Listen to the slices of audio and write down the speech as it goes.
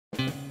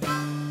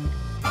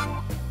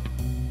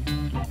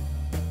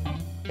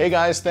Hey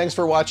guys, thanks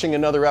for watching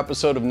another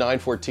episode of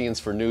 914s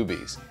for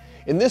Newbies.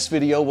 In this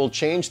video, we'll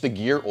change the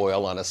gear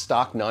oil on a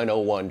stock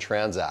 901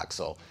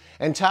 transaxle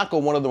and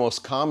tackle one of the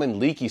most common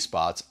leaky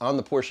spots on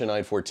the Porsche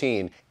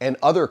 914 and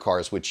other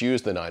cars which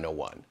use the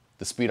 901,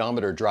 the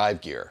speedometer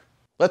drive gear.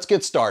 Let's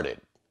get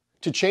started.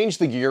 To change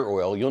the gear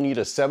oil, you'll need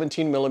a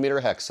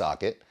 17mm hex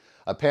socket,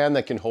 a pan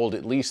that can hold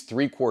at least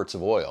 3 quarts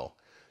of oil,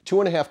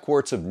 2.5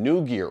 quarts of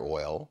new gear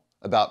oil,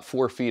 about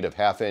 4 feet of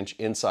 1/2 inch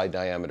inside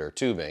diameter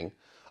tubing,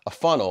 a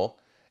funnel,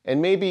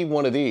 and maybe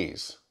one of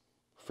these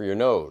for your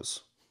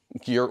nose.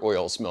 Gear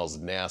oil smells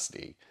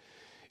nasty.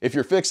 If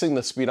you're fixing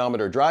the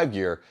speedometer drive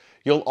gear,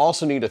 you'll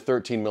also need a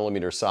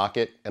 13mm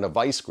socket and a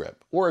vice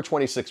grip, or a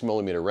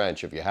 26mm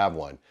wrench if you have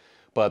one,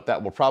 but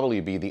that will probably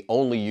be the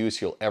only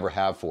use you'll ever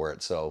have for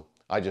it, so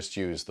I just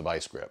use the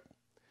vice grip.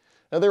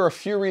 Now there are a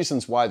few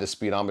reasons why the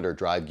speedometer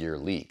drive gear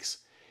leaks.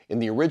 In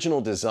the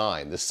original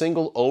design, the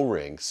single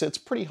O-ring sits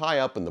pretty high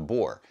up in the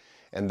bore,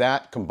 and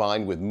that,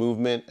 combined with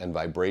movement and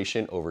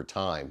vibration over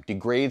time,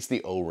 degrades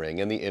the O-ring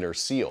and the inner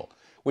seal,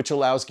 which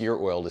allows gear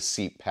oil to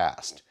seep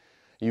past.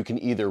 You can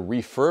either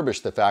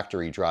refurbish the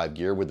factory drive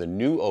gear with a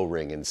new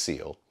O-ring and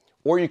seal,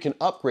 or you can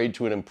upgrade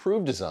to an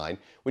improved design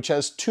which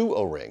has 2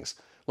 O-rings,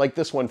 like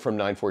this one from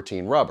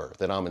 914 Rubber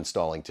that I'm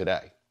installing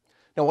today.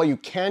 Now, while you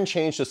can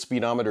change the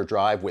speedometer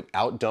drive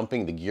without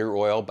dumping the gear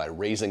oil by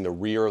raising the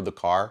rear of the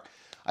car,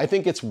 I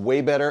think it's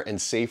way better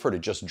and safer to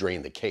just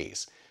drain the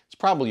case. It's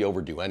probably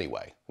overdue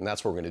anyway, and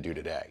that's what we're going to do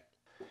today.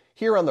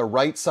 Here on the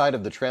right side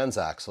of the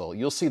transaxle,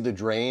 you'll see the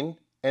drain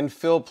and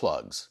fill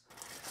plugs.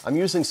 I'm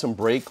using some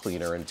brake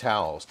cleaner and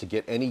towels to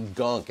get any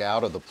gunk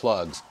out of the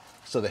plugs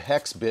so the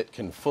hex bit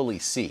can fully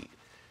seat.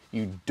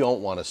 You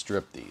don't want to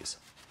strip these.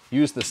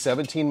 Use the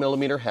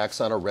 17mm hex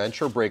on a wrench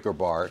or breaker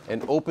bar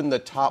and open the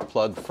top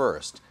plug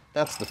first.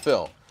 That's the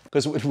fill,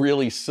 because it would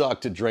really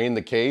suck to drain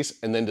the case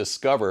and then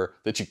discover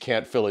that you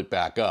can't fill it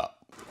back up.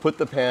 Put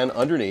the pan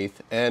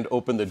underneath and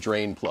open the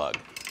drain plug.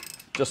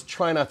 Just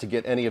try not to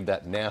get any of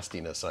that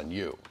nastiness on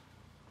you.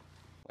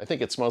 I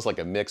think it smells like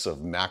a mix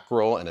of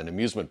mackerel and an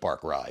amusement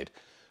park ride,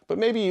 but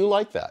maybe you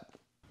like that.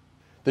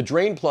 The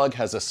drain plug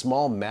has a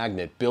small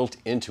magnet built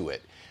into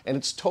it, and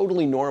it's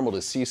totally normal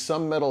to see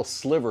some metal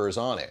slivers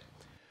on it.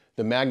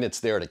 The magnet's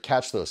there to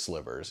catch those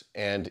slivers,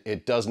 and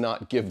it does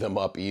not give them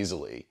up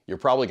easily. You're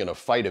probably going to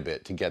fight a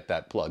bit to get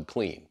that plug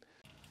clean.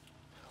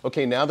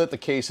 Okay, now that the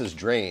case is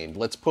drained,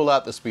 let's pull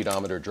out the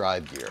speedometer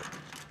drive gear.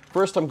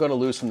 First, I'm going to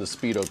loosen the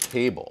Speedo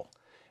cable,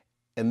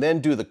 and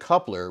then do the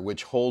coupler,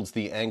 which holds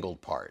the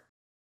angled part.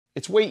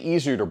 It's way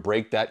easier to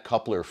break that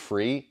coupler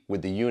free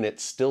with the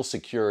unit still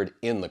secured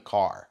in the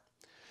car.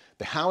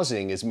 The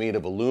housing is made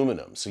of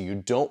aluminum, so you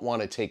don't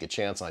want to take a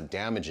chance on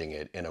damaging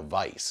it in a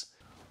vise.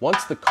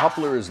 Once the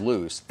coupler is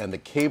loose and the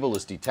cable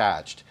is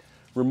detached,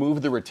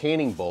 remove the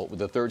retaining bolt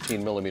with a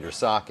 13mm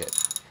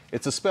socket.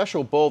 It's a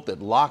special bolt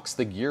that locks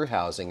the gear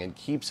housing and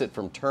keeps it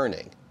from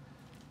turning.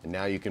 And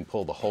now you can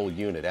pull the whole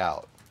unit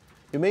out.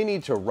 You may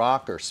need to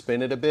rock or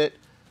spin it a bit,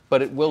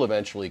 but it will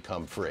eventually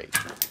come free.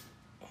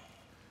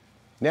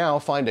 Now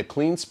find a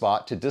clean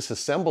spot to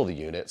disassemble the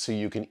unit so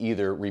you can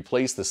either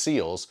replace the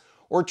seals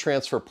or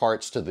transfer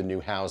parts to the new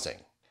housing.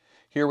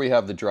 Here we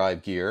have the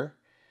drive gear,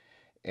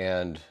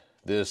 and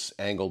this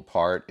angled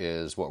part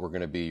is what we're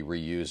going to be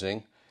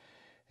reusing.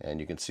 And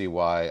you can see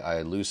why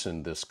I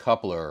loosened this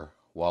coupler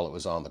while it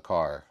was on the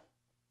car.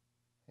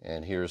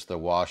 And here's the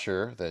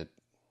washer that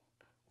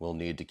we'll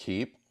need to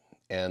keep,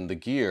 and the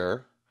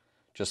gear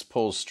just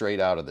pulls straight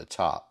out of the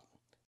top.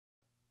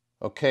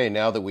 Okay,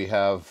 now that we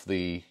have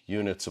the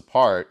units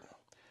apart,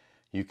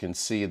 you can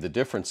see the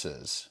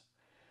differences.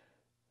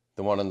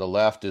 The one on the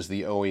left is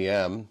the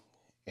OEM,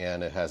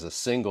 and it has a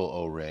single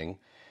O-ring,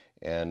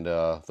 and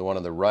the one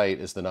on the right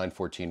is the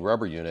 914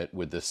 Rubber unit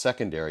with the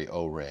secondary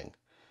O-ring.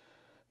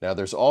 Now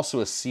there's also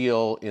a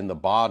seal in the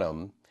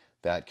bottom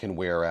that can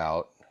wear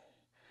out,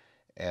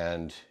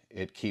 and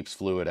it keeps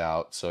fluid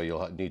out, so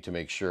you'll need to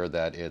make sure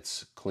that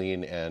it's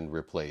clean and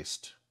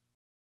replaced.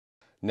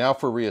 Now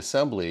for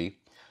reassembly,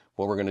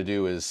 what we're going to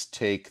do is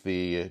take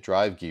the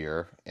drive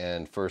gear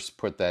and first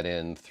put that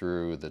in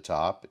through the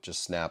top. It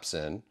just snaps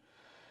in,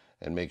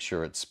 and make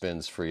sure it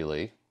spins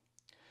freely.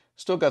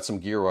 Still got some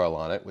gear oil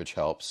on it, which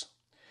helps.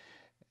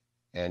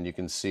 And you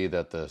can see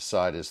that the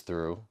side is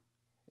through.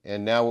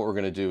 And now what we're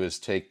going to do is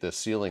take the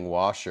sealing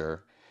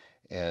washer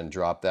and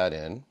drop that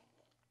in.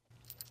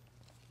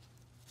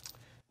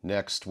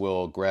 Next,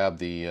 we'll grab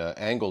the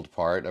angled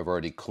part. I've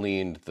already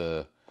cleaned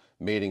the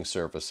mating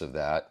surface of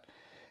that.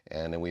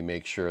 And then we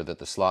make sure that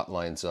the slot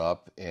lines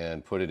up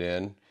and put it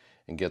in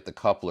and get the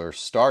coupler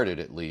started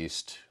at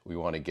least. We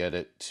want to get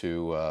it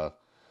to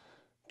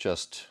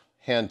just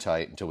hand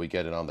tight until we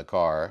get it on the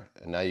car.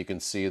 And now you can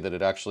see that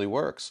it actually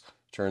works.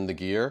 Turn the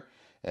gear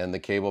and the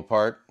cable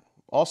part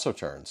also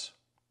turns.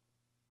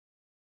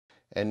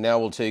 And now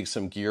we'll take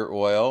some gear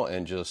oil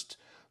and just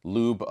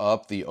lube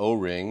up the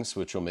O-rings,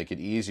 which will make it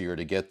easier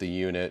to get the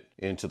unit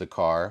into the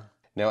car.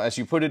 Now as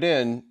you put it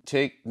in,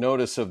 take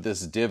notice of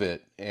this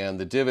divot, and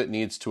the divot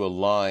needs to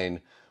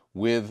align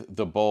with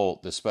the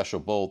bolt, the special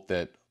bolt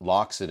that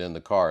locks it in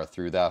the car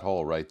through that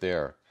hole right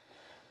there.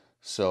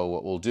 So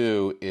what we'll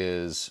do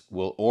is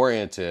we'll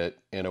orient it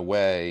in a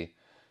way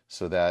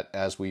so that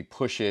as we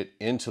push it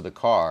into the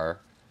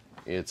car,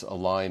 it's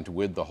aligned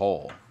with the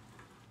hole.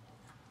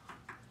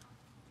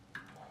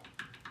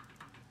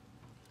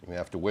 We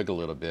have to wiggle a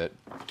little bit,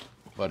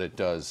 but it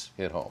does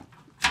hit home.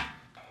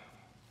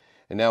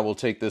 And now we'll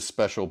take this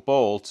special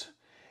bolt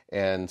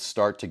and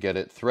start to get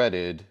it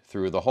threaded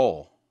through the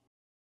hole.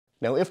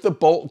 Now, if the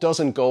bolt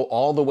doesn't go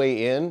all the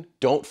way in,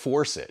 don't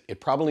force it.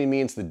 It probably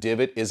means the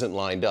divot isn't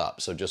lined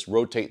up, so just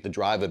rotate the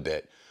drive a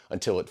bit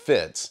until it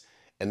fits,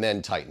 and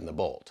then tighten the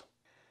bolt.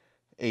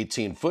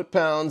 18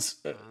 foot-pounds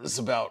is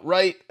about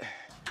right.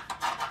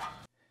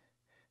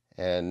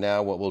 And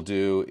now what we'll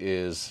do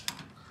is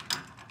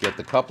get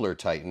the coupler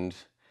tightened.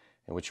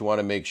 And what you want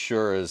to make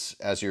sure is,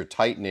 as you're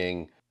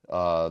tightening,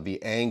 the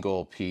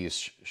angle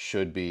piece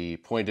should be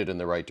pointed in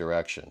the right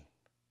direction.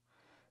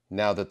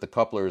 Now that the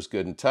coupler is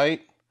good and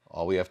tight,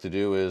 all we have to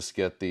do is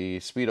get the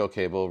Speedo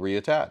cable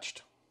reattached.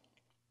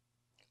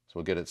 So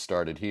we'll get it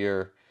started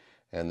here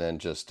and then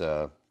just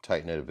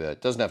tighten it a bit.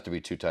 Doesn't have to be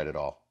too tight at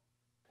all.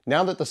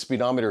 Now that the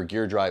speedometer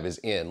gear drive is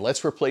in,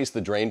 let's replace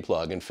the drain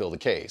plug and fill the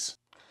case.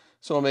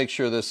 So I'll make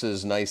sure this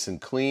is nice and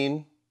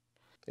clean.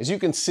 As you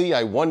can see,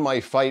 I won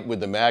my fight with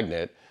the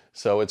magnet,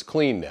 so it's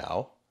clean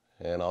now.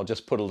 And I'll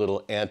just put a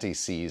little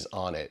anti-seize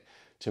on it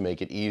to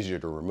make it easier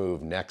to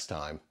remove next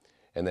time,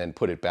 and then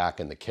put it back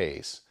in the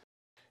case.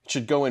 It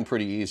should go in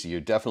pretty easy. You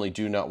definitely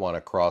do not want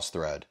to cross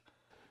thread.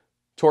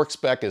 Torque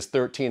spec is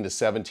 13 to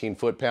 17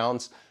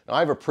 foot-pounds. Now, I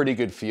have a pretty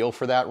good feel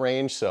for that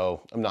range,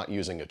 so I'm not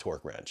using a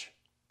torque wrench.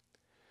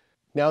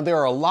 Now, there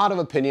are a lot of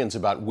opinions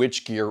about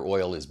which gear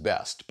oil is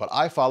best, but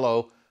I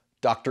follow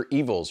Dr.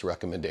 Evil's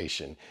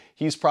recommendation.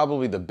 He's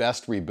probably the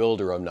best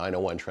rebuilder of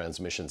 901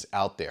 transmissions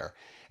out there,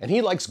 and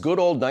he likes good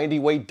old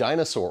 90-weight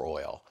dinosaur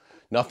oil.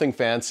 Nothing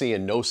fancy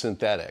and no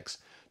synthetics.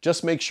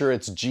 Just make sure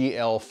it's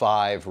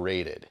GL5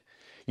 rated.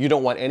 You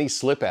don't want any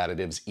slip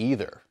additives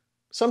either.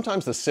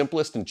 Sometimes the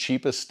simplest and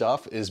cheapest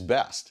stuff is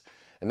best,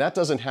 and that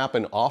doesn't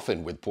happen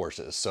often with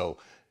Porsches, so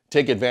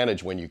take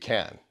advantage when you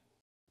can.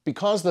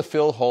 Because the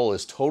fill hole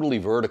is totally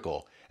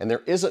vertical and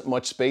there isn't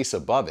much space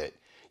above it,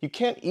 you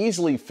can't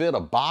easily fit a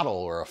bottle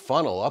or a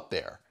funnel up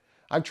there.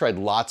 I've tried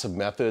lots of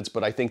methods,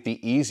 but I think the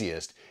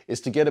easiest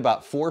is to get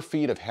about 4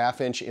 feet of 1/2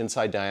 inch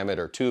inside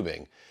diameter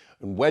tubing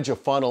and wedge a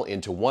funnel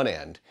into one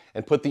end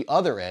and put the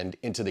other end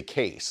into the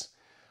case.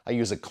 I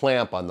use a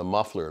clamp on the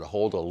muffler to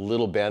hold a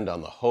little bend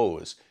on the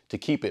hose to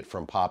keep it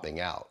from popping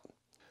out.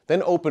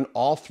 Then open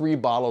all 3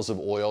 bottles of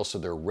oil so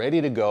they're ready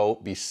to go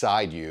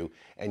beside you,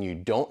 and you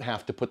don't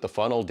have to put the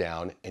funnel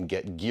down and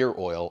get gear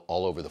oil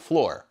all over the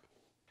floor.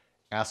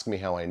 Ask me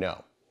how I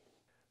know.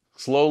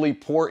 Slowly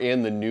pour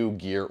in the new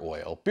gear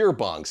oil, beer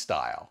bong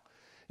style.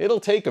 It'll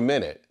take a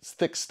minute, it's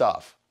thick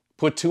stuff.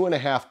 Put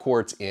 2.5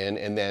 quarts in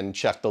and then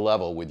check the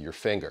level with your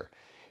finger.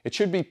 It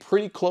should be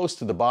pretty close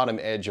to the bottom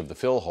edge of the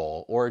fill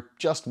hole or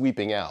just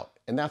weeping out,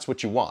 and that's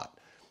what you want.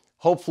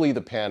 Hopefully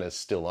the pan is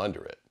still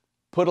under it.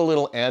 Put a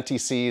little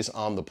anti-seize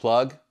on the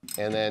plug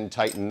and then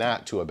tighten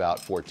that to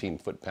about 14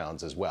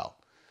 foot-pounds as well.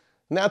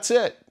 And that's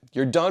it.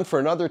 You're done for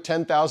another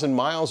 10,000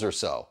 miles or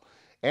so.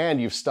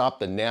 And you've stopped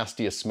the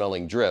nastiest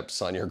smelling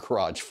drips on your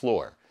garage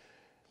floor.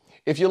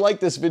 If you like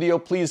this video,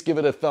 please give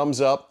it a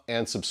thumbs up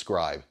and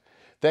subscribe.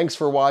 Thanks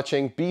for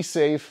watching, be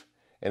safe,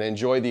 and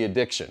enjoy the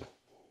addiction.